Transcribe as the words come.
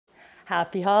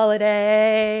Happy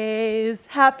holidays!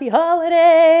 Happy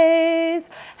holidays!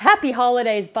 Happy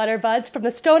holidays, Butterbuds, from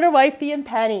the Stoner Wifey and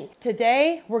Penny.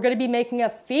 Today, we're gonna be making a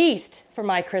feast for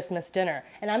my Christmas dinner,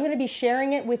 and I'm gonna be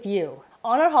sharing it with you.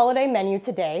 On our holiday menu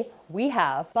today, we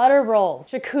have butter rolls,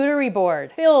 charcuterie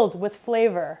board filled with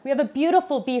flavor. We have a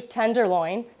beautiful beef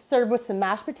tenderloin served with some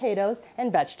mashed potatoes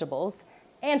and vegetables.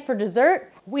 And for dessert,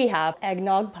 we have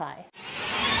eggnog pie.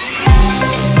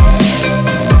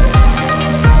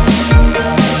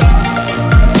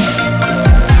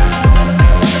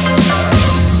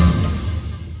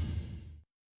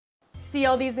 See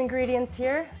all these ingredients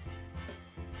here?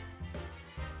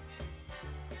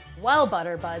 Well,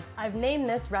 Butterbuds, I've named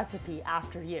this recipe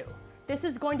after you. This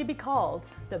is going to be called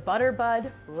the Butterbud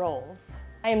Rolls.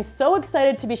 I am so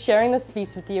excited to be sharing this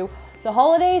feast with you. The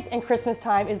holidays and Christmas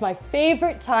time is my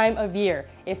favorite time of year,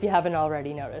 if you haven't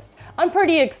already noticed. I'm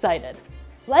pretty excited.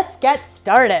 Let's get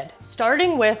started.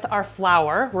 Starting with our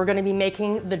flour, we're gonna be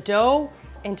making the dough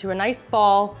into a nice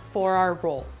ball for our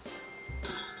rolls.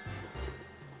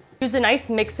 Use a nice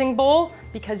mixing bowl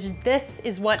because this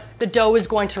is what the dough is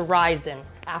going to rise in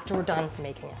after we're done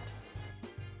making it.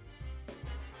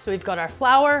 So we've got our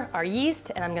flour, our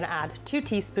yeast, and I'm gonna add 2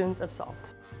 teaspoons of salt.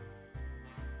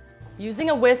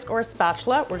 Using a whisk or a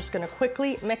spatula, we're just gonna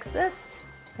quickly mix this,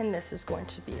 and this is going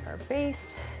to be our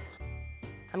base.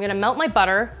 I'm gonna melt my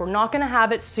butter. We're not gonna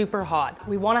have it super hot.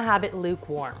 We wanna have it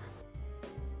lukewarm.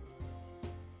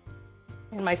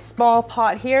 In my small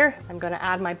pot here, I'm gonna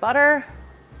add my butter.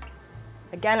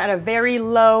 Again, at a very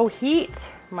low heat,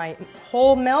 my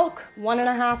whole milk,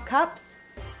 1.5 cups.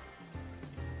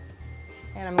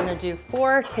 And I'm gonna do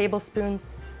 4 tablespoons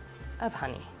of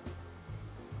honey.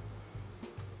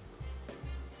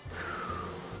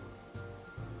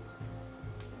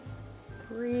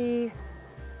 3,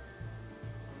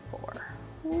 4.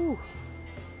 Ooh.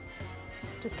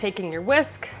 Just taking your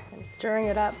whisk and stirring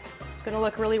it up. It's gonna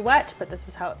look really wet, but this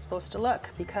is how it's supposed to look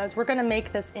because we're gonna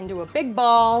make this into a big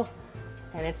ball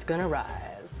and it's gonna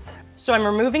rise. So I'm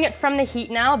removing it from the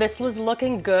heat now. This is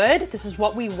looking good. This is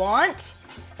what we want.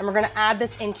 And we're gonna add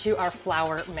this into our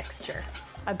flour mixture.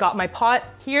 I've got my pot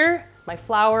here, my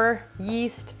flour,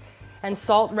 yeast, and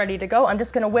salt ready to go. I'm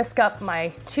just gonna whisk up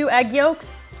my 2 egg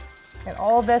yolks, and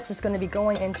all this is gonna be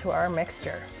going into our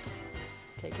mixture.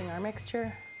 Taking our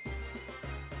mixture,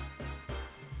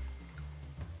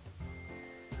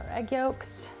 our egg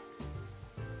yolks,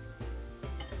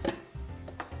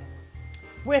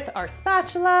 with our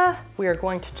spatula, we are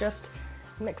going to just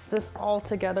mix this all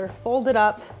together, fold it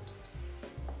up,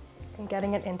 and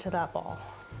getting it into that ball.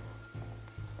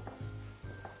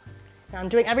 Now I'm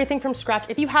doing everything from scratch.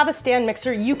 If you have a stand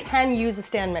mixer, you can use a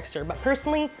stand mixer, but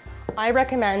personally, I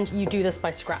recommend you do this by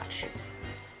scratch.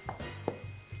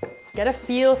 Get a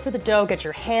feel for the dough, get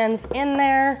your hands in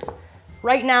there.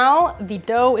 Right now, the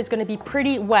dough is gonna be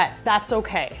pretty wet. That's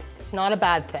okay, it's not a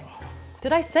bad thing.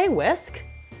 Did I say whisk?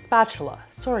 Spatula,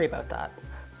 sorry about that.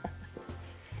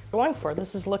 Going for it,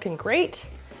 this is looking great.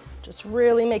 Just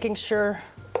really making sure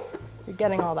you're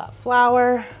getting all that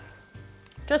flour.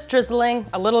 Just drizzling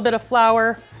a little bit of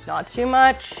flour, not too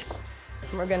much.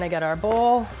 And we're gonna get our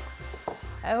bowl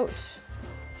out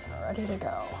and ready to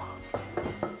go.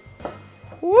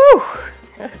 Woo!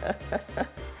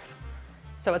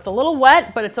 So it's a little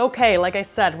wet, but it's okay. Like I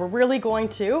said, we're really going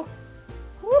to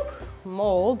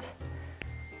mold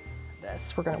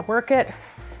this. We're gonna work it.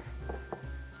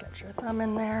 Get your thumb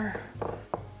in there,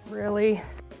 really.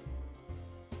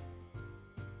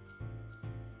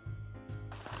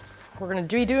 We're gonna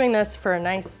be doing this for a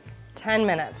nice 10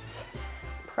 minutes.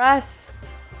 Press,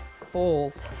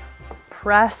 fold,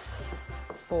 press,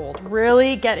 fold.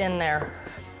 Really get in there.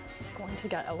 Going to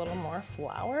get a little more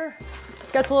flour.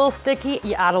 Gets a little sticky,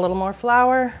 you add a little more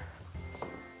flour.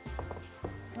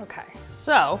 Okay,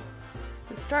 so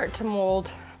we start to mold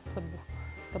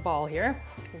the ball here.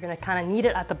 You're gonna kind of knead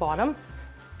it at the bottom.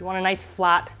 You want a nice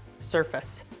flat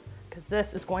surface because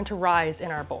this is going to rise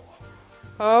in our bowl.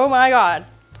 Oh my God.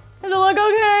 Does it look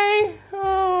okay?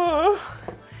 Oh.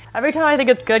 Every time I think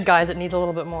it's good, guys, it needs a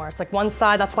little bit more. It's like one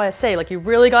side, that's why I say, like, you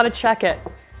really gotta check it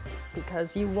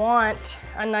because you want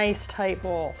a nice tight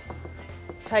bowl,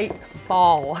 tight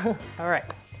ball. All right,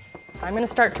 I'm gonna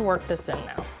start to work this in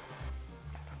now.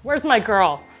 Where's my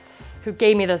girl who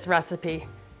gave me this recipe?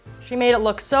 She made it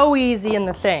look so easy in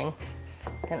the thing,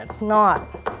 and it's not.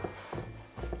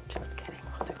 Just kidding,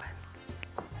 we'll do it.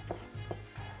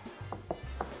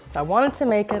 I wanted to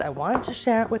make it, I wanted to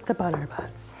share it with the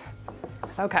Butterbuds.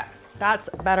 Okay, that's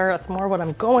better, that's more what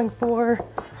I'm going for.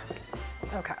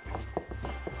 Okay.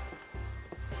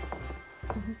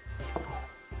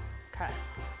 Okay.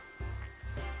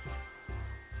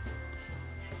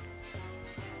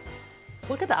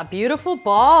 Look at that beautiful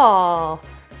ball.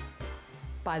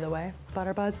 By the way,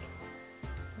 Butterbuds,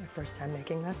 it's my first time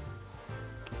making this.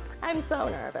 I'm so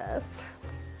nervous,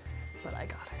 but I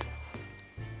got it.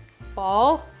 This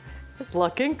ball is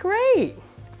looking great.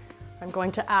 I'm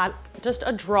going to add just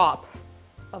a drop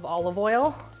of olive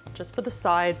oil just for the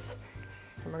sides,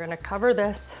 and we're gonna cover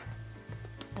this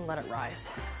and let it rise.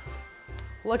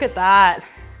 Look at that.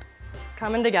 It's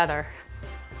coming together.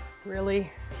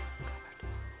 Really.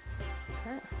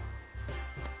 Okay.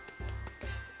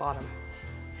 Bottom.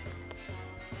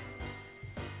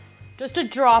 Just a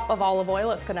drop of olive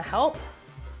oil, it's gonna help.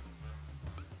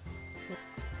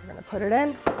 We're gonna put it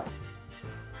in.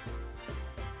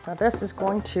 Now this is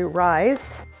going to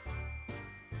rise.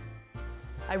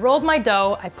 I rolled my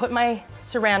dough, I put my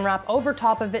saran wrap over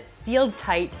top of it, sealed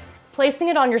tight. Placing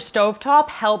it on your stovetop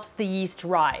helps the yeast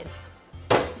rise.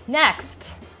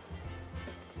 Next,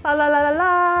 la la la la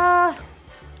la,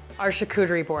 our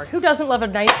charcuterie board. Who doesn't love a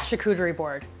nice charcuterie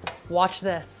board? Watch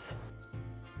this.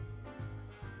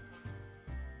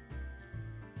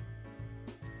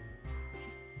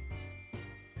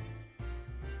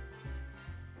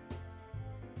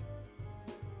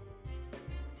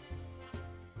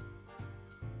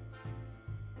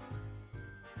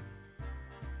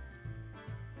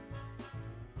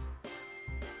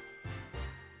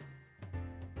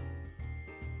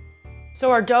 So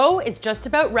our dough is just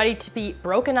about ready to be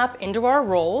broken up into our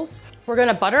rolls. We're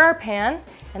gonna butter our pan,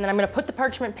 and then I'm gonna put the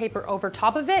parchment paper over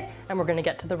top of it, and we're gonna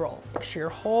get to the rolls. Make sure your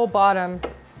whole bottom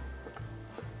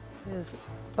is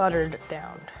buttered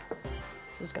down.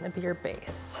 This is gonna be your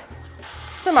base.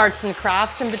 Some arts and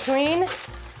crafts in between.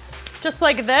 Just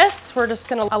like this, we're just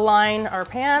gonna align our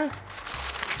pan,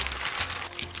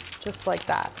 just like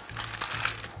that.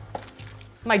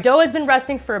 My dough has been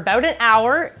resting for about an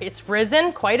hour. It's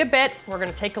risen quite a bit. We're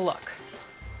gonna take a look.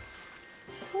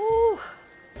 Woo.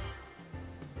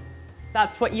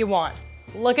 That's what you want.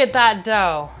 Look at that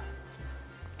dough.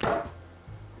 I'm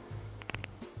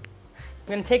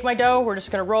gonna take my dough, we're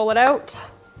just gonna roll it out.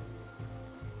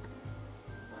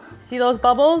 See those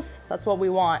bubbles? That's what we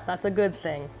want. That's a good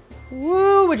thing.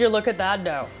 Woo, would you look at that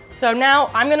dough? So now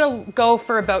I'm gonna go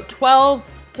for about 12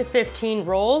 to 15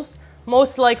 rolls.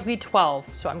 Most likely 12.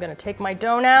 So I'm gonna take my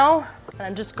dough now, and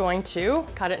I'm just going to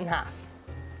cut it in half.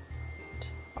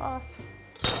 Off,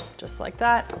 just like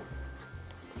that.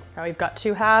 Now we've got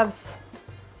 2 halves.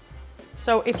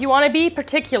 So if you wanna be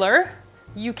particular,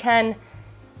 you can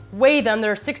weigh them.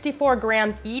 They're 64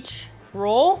 grams each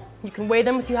roll. You can weigh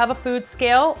them if you have a food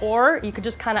scale, or you could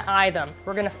just kinda eye them.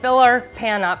 We're gonna fill our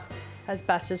pan up as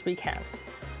best as we can.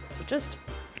 So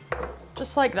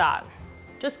just like that.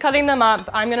 Just cutting them up,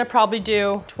 I'm gonna probably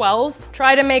do 12.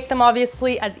 Try to make them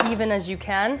obviously as even as you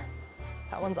can.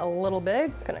 That one's a little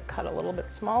big, gonna cut a little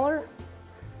bit smaller.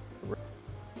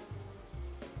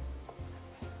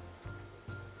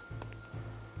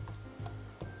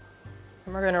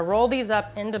 And we're gonna roll these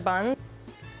up into buns.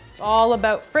 It's all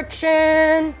about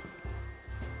friction.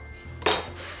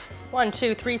 1,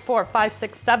 2, 3, 4, 5,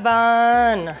 6,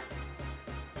 7.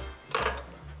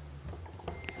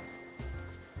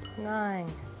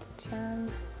 9,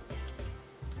 10.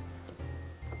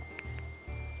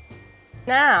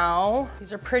 Now,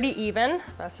 these are pretty even,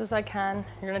 best as I can.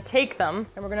 You're gonna take them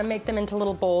and we're gonna make them into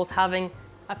little bowls having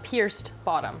a pierced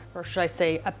bottom, or should I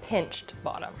say a pinched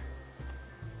bottom.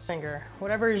 Finger,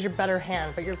 whatever is your better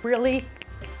hand, but you really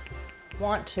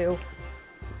want to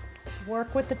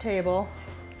work with the table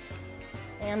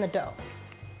and the dough.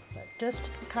 But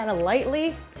just kind of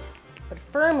lightly, but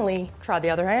firmly. Try the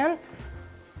other hand.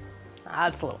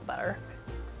 That's a little better.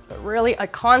 But really a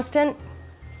constant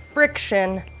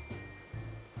friction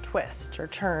twist or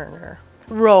turn or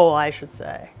roll, I should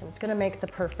say. And it's gonna make the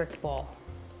perfect ball.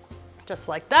 Just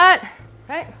like that,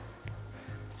 okay?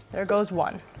 There goes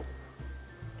one.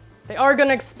 They are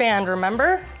gonna expand,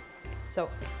 remember? So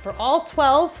for all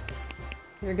 12,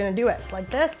 you're gonna do it like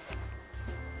this.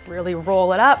 Really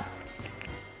roll it up.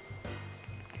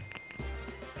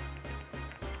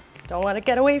 Don't let it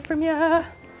get away from you.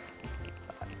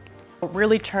 It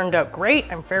really turned out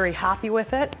great. I'm very happy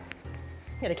with it.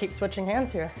 I gotta keep switching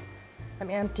hands here. I'm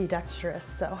ambidextrous,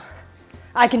 so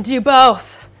I can do both.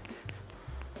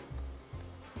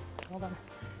 Hold on.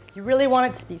 You really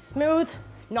want it to be smooth,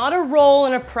 not a roll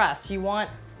and a press. You want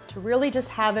to really just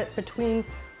have it between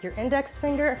your index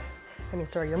finger,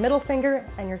 your middle finger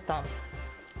and your thumb.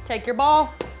 Take your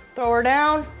ball, throw her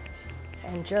down,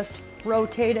 and just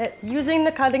rotate it using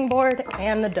the cutting board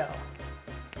and the dough.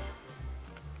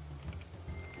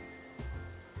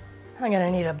 I'm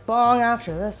gonna need a bong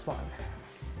after this one.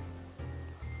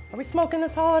 Are we smoking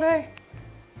this holiday?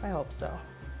 I hope so.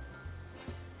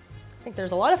 I think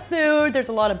there's a lot of food, there's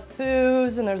a lot of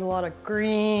booze, and there's a lot of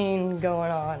green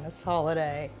going on this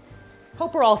holiday.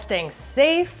 Hope we're all staying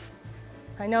safe.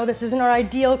 I know this isn't our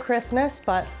ideal Christmas,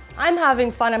 but I'm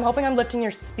having fun. I'm hoping I'm lifting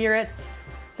your spirits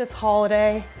this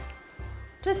holiday.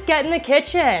 Just get in the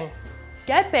kitchen.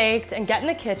 Get baked and get in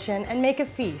the kitchen and make a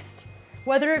feast.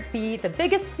 Whether it be the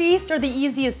biggest feast or the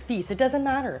easiest feast, it doesn't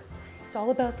matter. It's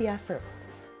all about the effort.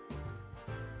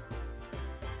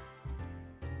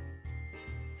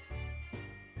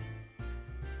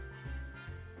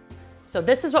 So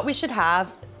this is what we should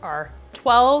have, our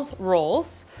 12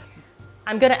 rolls.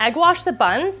 I'm gonna egg wash the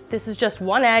buns. This is just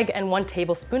 1 egg and 1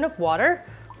 tablespoon of water.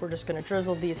 We're just gonna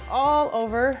drizzle these all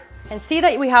over and see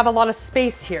that we have a lot of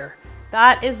space here.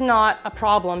 That is not a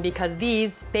problem because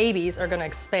these babies are gonna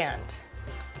expand.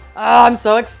 Oh, I'm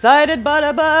so excited,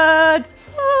 Butter Buds.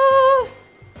 Oh.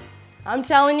 I'm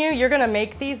telling you, you're gonna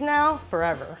make these now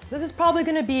forever. This is probably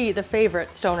gonna be the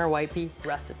favorite Stoner Wifey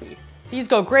recipe. These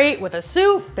go great with a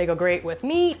soup, they go great with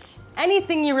meat,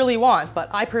 anything you really want, but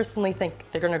I personally think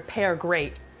they're gonna pair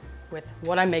great with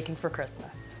what I'm making for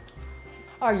Christmas.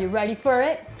 Are you ready for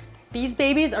it? These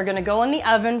babies are gonna go in the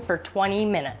oven for 20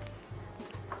 minutes.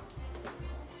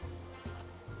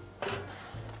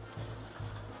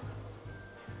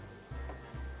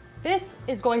 This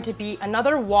is going to be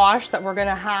another wash that we're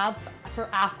gonna have for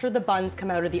after the buns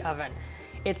come out of the oven.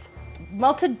 It's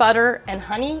melted butter and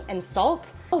honey and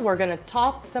salt. We're gonna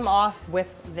top them off with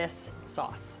this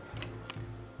sauce.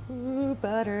 Ooh,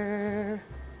 butter.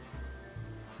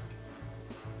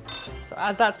 So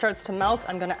as that starts to melt,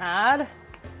 I'm gonna add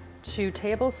 2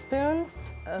 tablespoons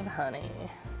of honey.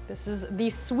 This is the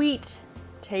sweet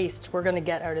taste we're gonna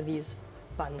get out of these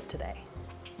buns today.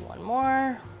 1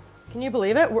 more. Can you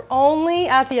believe it? We're only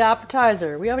at the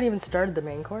appetizer. We haven't even started the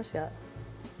main course yet.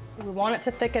 We want it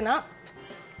to thicken up,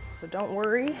 so don't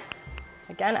worry.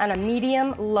 Again, at a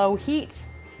medium-low heat.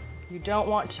 You don't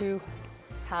want to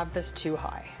have this too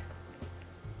high.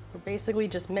 We're basically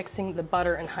just mixing the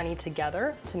butter and honey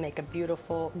together to make a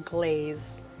beautiful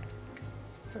glaze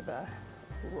for the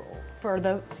roll,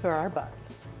 for our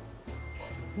buns.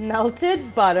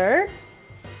 Melted butter,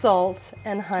 salt,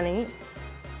 and honey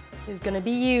is gonna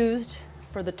be used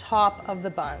for the top of the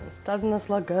buns. Doesn't this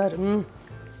look good? It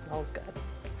smells good.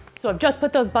 So I've just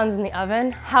put those buns in the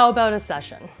oven. How about a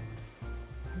session?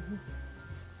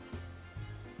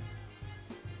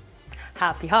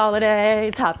 Happy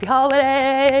holidays, happy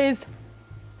holidays.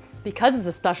 Because it's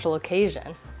a special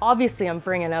occasion, obviously I'm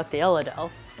bringing out the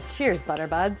Illadelph. Cheers, Butter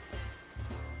Buds.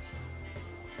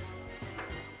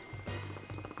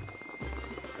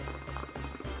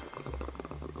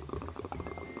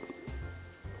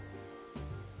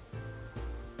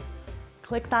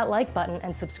 Click that like button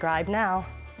and subscribe now.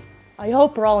 I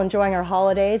hope we're all enjoying our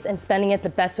holidays and spending it the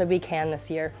best way we can this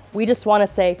year. We just want to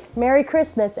say Merry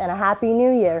Christmas and a Happy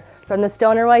New Year from the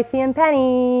Stoner Wifey and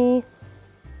Penny.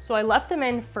 So I left them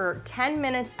in for 10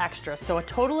 minutes extra, so a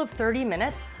total of 30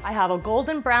 minutes. I have a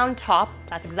golden brown top.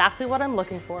 That's exactly what I'm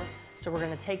looking for. So we're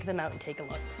gonna take them out and take a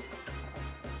look.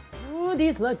 Ooh,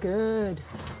 these look good.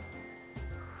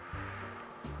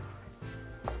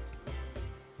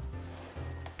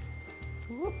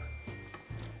 Whoop.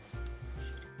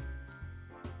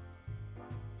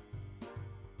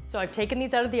 So I've taken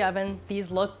these out of the oven.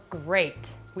 These look great.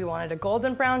 We wanted a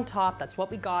golden brown top, that's what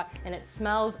we got, and it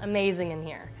smells amazing in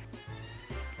here.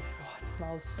 Oh, it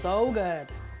smells so good.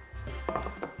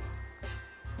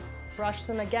 Brush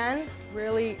them again,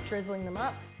 really drizzling them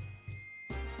up.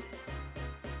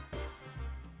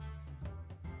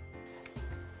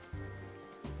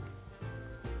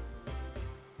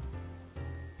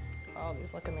 Oh,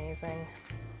 these look amazing.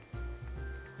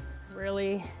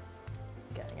 Really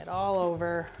getting it all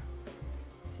over.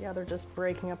 See how they're just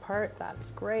breaking apart? That is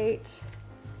great.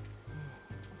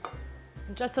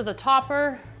 And just as a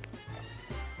topper,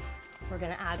 we're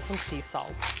gonna add some sea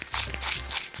salt.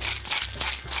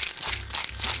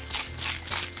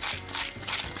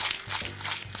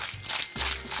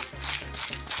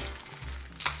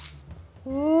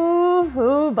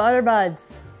 Ooh, Butter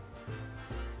Buds.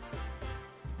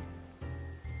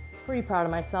 Pretty proud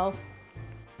of myself.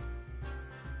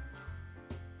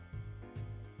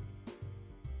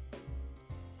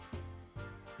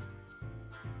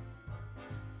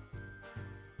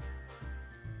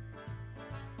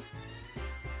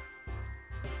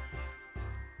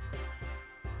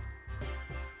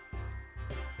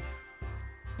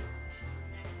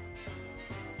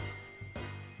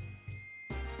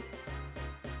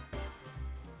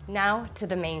 Now to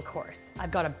the main course.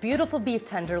 I've got a beautiful beef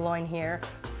tenderloin here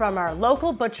from our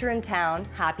local butcher in town,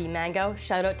 Happy Mango.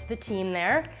 Shout out to the team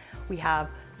there. We have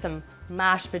some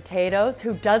mashed potatoes.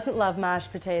 Who doesn't love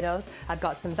mashed potatoes? I've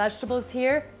got some vegetables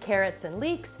here, carrots and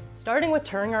leeks. Starting with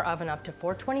turning our oven up to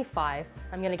 425,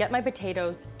 I'm gonna get my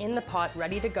potatoes in the pot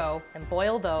ready to go and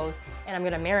boil those, and I'm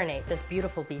gonna marinate this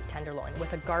beautiful beef tenderloin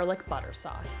with a garlic butter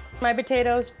sauce. My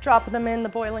potatoes, drop them in the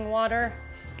boiling water.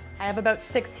 I have about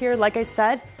 6 here, like I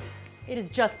said. It is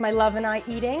just my love and I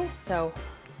eating, so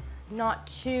not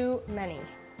too many.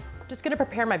 Just gonna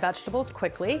prepare my vegetables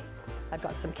quickly. I've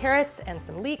got some carrots and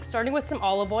some leeks. Starting with some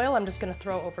olive oil, I'm just gonna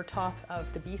throw over top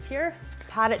of the beef here.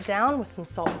 Pat it down with some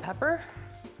salt and pepper.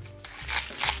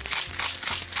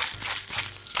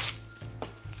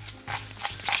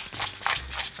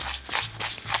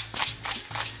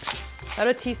 About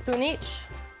a teaspoon each.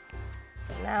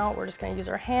 And now we're just gonna use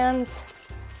our hands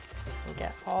and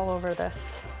get all over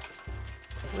this.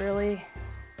 Really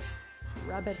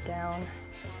rub it down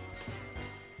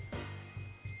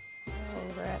all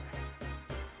over it.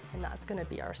 And that's gonna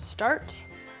be our start.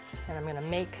 And I'm gonna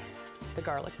make the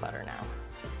garlic butter now.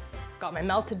 Got my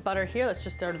melted butter here, that's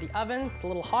just out of the oven. It's a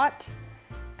little hot.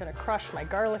 Gonna crush my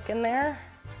garlic in there.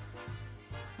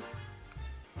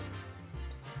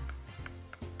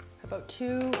 About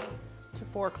 2 to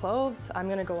 4 cloves. I'm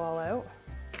gonna go all out.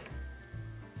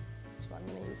 So I'm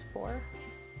gonna use 4.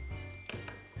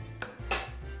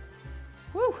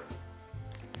 Woo!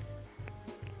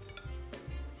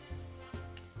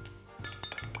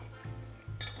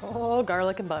 Oh,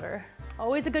 garlic and butter.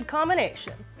 Always a good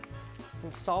combination.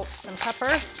 Some salt and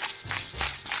pepper.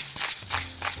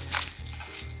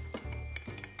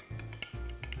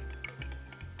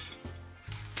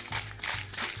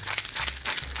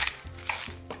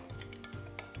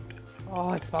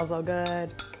 Oh, it smells so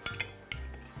good.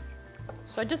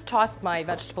 So I just tossed my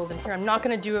vegetables in here. I'm not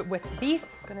gonna do it with beef.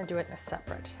 I'm gonna do it in a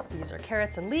separate. These are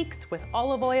carrots and leeks with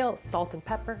olive oil, salt and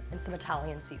pepper, and some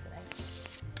Italian seasoning.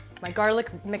 My garlic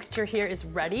mixture here is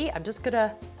ready. I'm just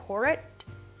gonna pour it,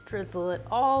 drizzle it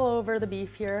all over the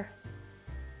beef here.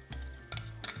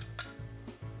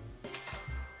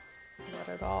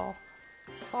 Let it all.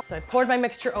 So I poured my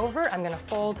mixture over. I'm gonna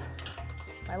fold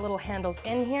my little handles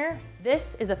in here.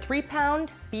 This is a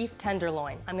 3-pound beef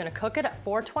tenderloin. I'm gonna cook it at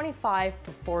 425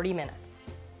 for 40 minutes.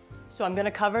 So I'm gonna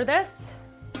cover this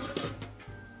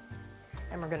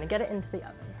and we're gonna get it into the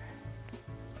oven.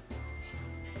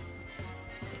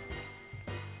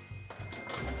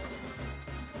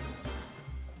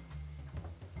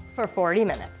 For 40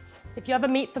 minutes. If you have a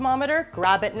meat thermometer,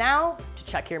 grab it now to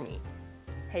check your meat.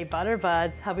 Hey Butter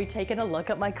Buds, have we taken a look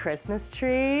at my Christmas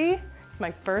tree? It's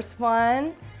my first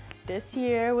one this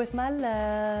year with my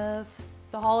love.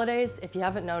 The holidays, if you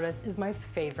haven't noticed, is my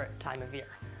favorite time of year.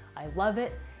 I love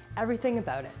it, everything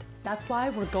about it. That's why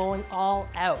we're going all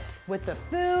out with the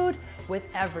food, with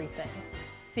everything.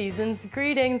 Season's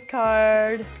greetings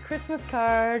card, Christmas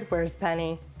card, where's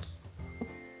Penny?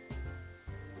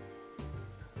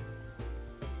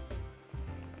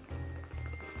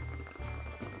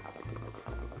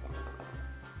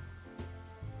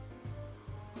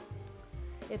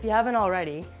 If you haven't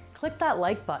already, click that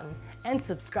like button and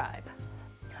subscribe.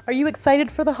 Are you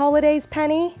excited for the holidays,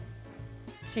 Penny?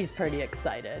 She's pretty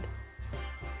excited.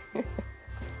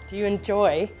 Do you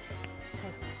enjoy?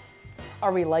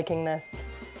 Are we liking this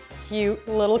cute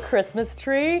little Christmas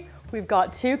tree? We've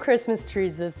got 2 Christmas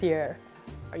trees this year.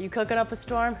 Are you cooking up a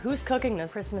storm? Who's cooking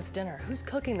this Christmas dinner? Who's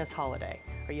cooking this holiday?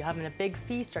 Are you having a big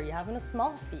feast? Are you having a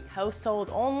small feast? Household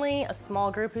only, a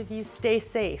small group of you, stay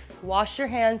safe. Wash your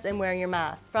hands and wear your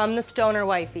mask. From the Stoner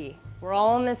Wifey, we're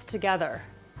all in this together.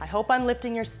 I hope I'm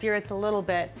lifting your spirits a little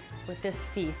bit with this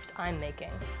feast I'm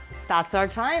making. That's our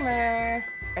timer,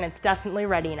 and it's definitely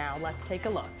ready now. Let's take a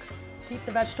look. Keep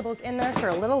the vegetables in there for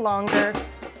a little longer.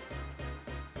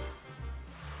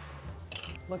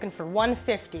 Looking for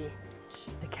 150.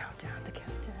 The countdown, the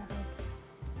countdown.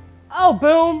 Oh,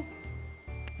 boom.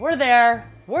 We're there,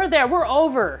 we're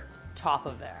over top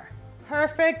of there.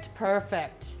 Perfect,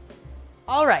 perfect.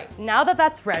 All right, now that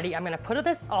that's ready, I'm gonna put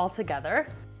this all together.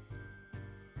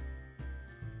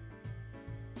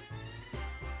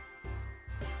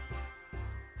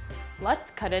 Let's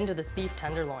cut into this beef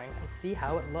tenderloin and see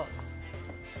how it looks.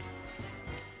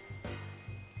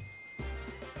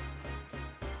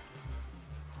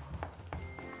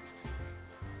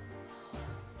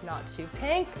 Not too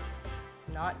pink,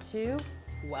 not too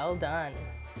well done.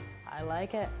 I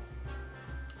like it.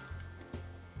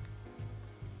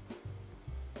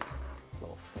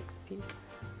 Little fixed piece.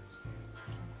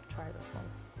 Try this one.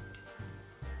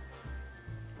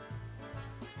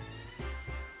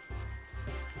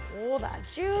 Oh, that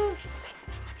juice.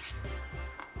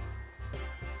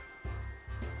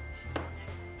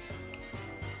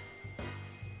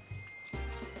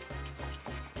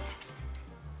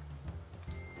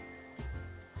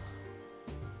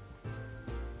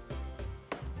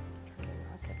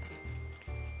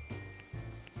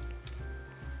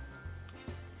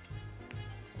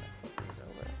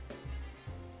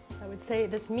 would say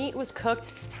this meat was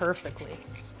cooked perfectly.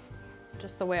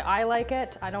 Just the way I like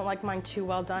it. I don't like mine too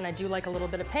well done. I do like a little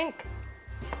bit of pink.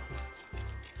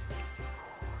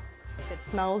 It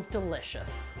smells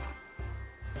delicious.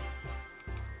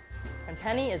 And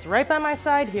Penny is right by my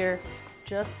side here,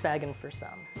 just begging for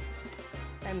some.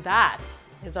 And that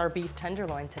is our beef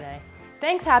tenderloin today.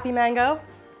 Thanks, Happy Mango.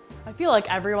 I feel like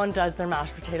everyone does their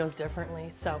mashed potatoes differently,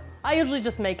 so I usually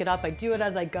just make it up. I do it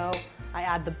as I go. I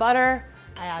add the butter,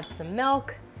 I add some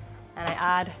milk, and I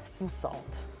add some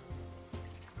salt.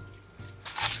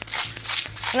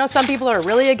 I know some people are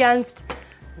really against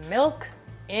milk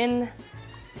in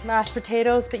mashed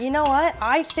potatoes, but you know what?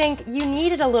 I think you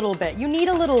need it a little bit. You need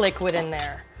a little liquid in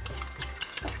there.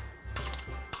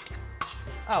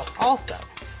 Oh, also,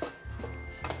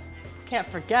 can't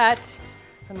forget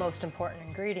the most important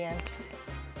ingredient,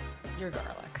 your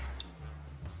garlic.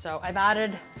 So I've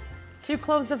added 2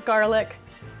 cloves of garlic,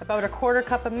 about 1/4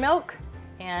 cup of milk,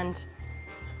 and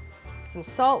some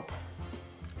salt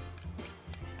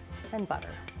and butter.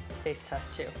 Taste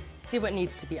test too. See what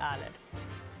needs to be added.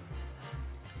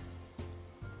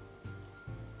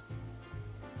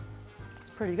 It's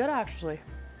pretty good actually.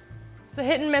 It's a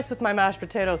hit and miss with my mashed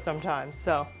potatoes sometimes,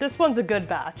 so this one's a good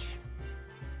batch.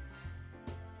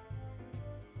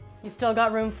 You still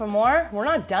got room for more? We're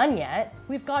not done yet.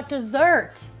 We've got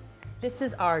dessert. This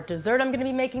is our dessert I'm gonna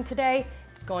be making today.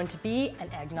 It's going to be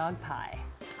an eggnog pie.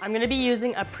 I'm gonna be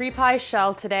using a pre-pie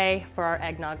shell today for our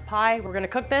eggnog pie. We're gonna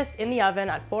cook this in the oven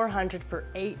at 400 for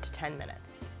 8 to 10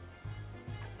 minutes.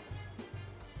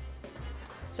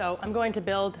 So I'm going to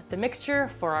build the mixture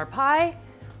for our pie,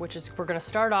 which is we're gonna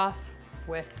start off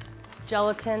with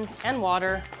gelatin and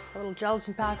water. A little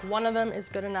gelatin pack, one of them is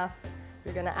good enough.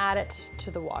 You're gonna add it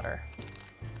to the water.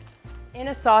 In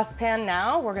a saucepan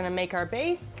now, we're gonna make our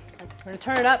base. I'm gonna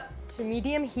turn it up to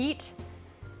medium heat.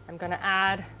 I'm gonna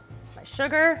add my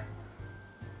sugar,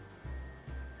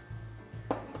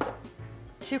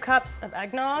 2 cups of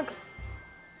eggnog,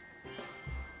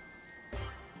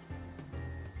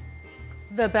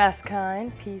 the best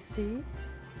kind, PC,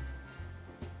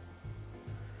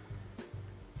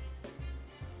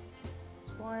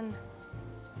 one,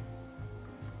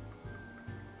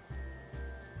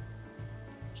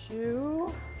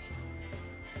 2,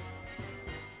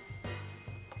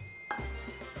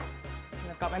 and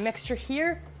I've got my mixture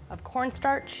here of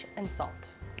cornstarch and salt.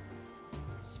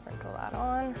 Sprinkle that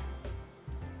on.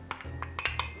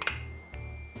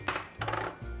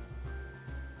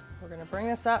 We're gonna bring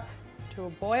this up to a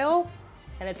boil,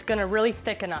 and it's gonna really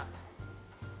thicken up.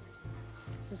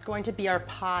 This is going to be our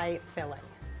pie filling.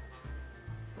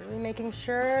 Really making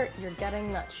sure you're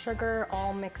getting that sugar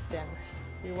all mixed in.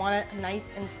 You want it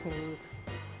nice and smooth.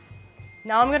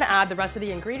 Now I'm gonna add the rest of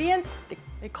the ingredients.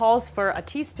 It calls for a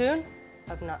teaspoon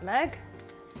of nutmeg.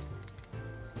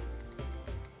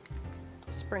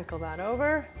 Sprinkle that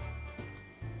over.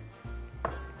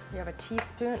 You have a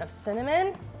teaspoon of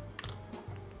cinnamon.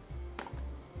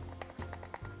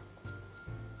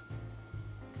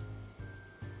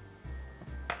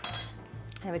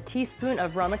 I have a teaspoon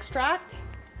of rum extract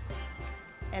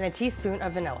and a teaspoon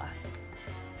of vanilla.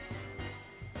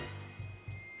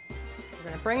 We're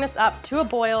gonna bring this up to a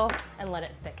boil and let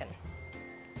it thicken.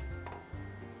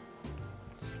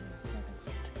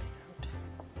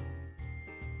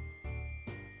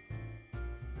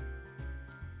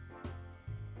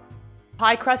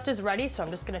 Pie crust is ready, so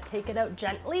I'm just gonna take it out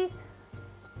gently.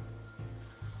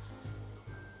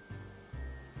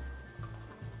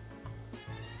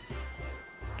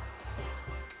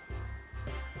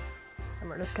 And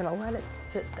we're just gonna let it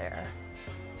sit there.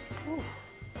 Ooh.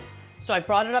 So I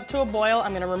brought it up to a boil.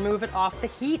 I'm gonna remove it off the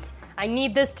heat. I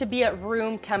need this to be at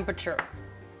room temperature.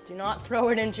 Do not throw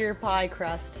it into your pie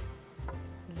crust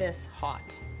this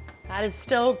hot. That is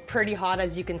still pretty hot,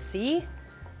 as you can see.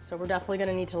 So we're definitely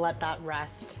gonna need to let that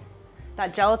rest.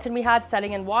 That gelatin we had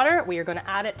setting in water, we are gonna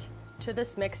add it to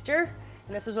this mixture,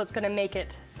 and this is what's gonna make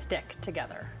it stick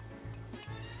together.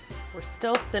 We're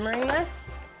still simmering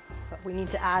this, but we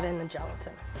need to add in the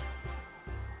gelatin.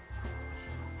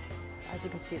 As you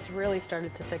can see, it's really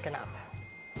started to thicken up,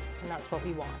 and that's what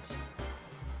we want.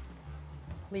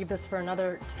 Leave this for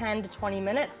another 10 to 20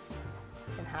 minutes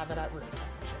and have it at room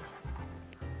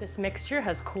temperature. This mixture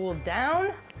has cooled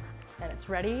down, and it's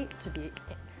ready to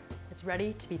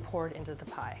be poured into the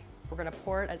pie. We're gonna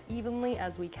pour it as evenly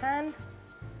as we can,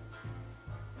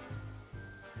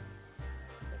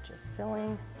 just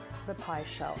filling the pie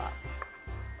shell up.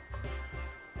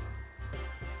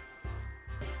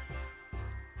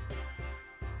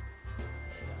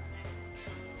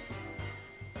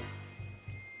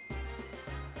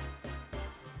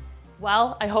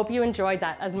 Well, I hope you enjoyed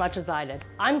that as much as I did.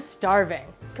 I'm starving.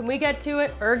 Can we get to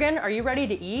it? Ergen, are you ready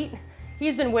to eat?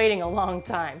 He's been waiting a long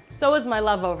time. So is my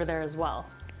love over there as well.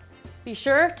 Be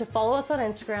sure to follow us on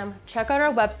Instagram, check out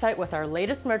our website with our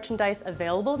latest merchandise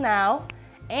available now,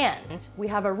 and we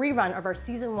have a rerun of our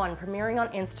season 1 premiering on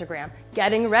Instagram,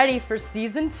 getting ready for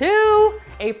season 2.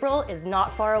 April is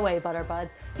not far away, Butterbuds.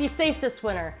 Be safe this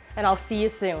winter, and I'll see you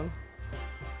soon.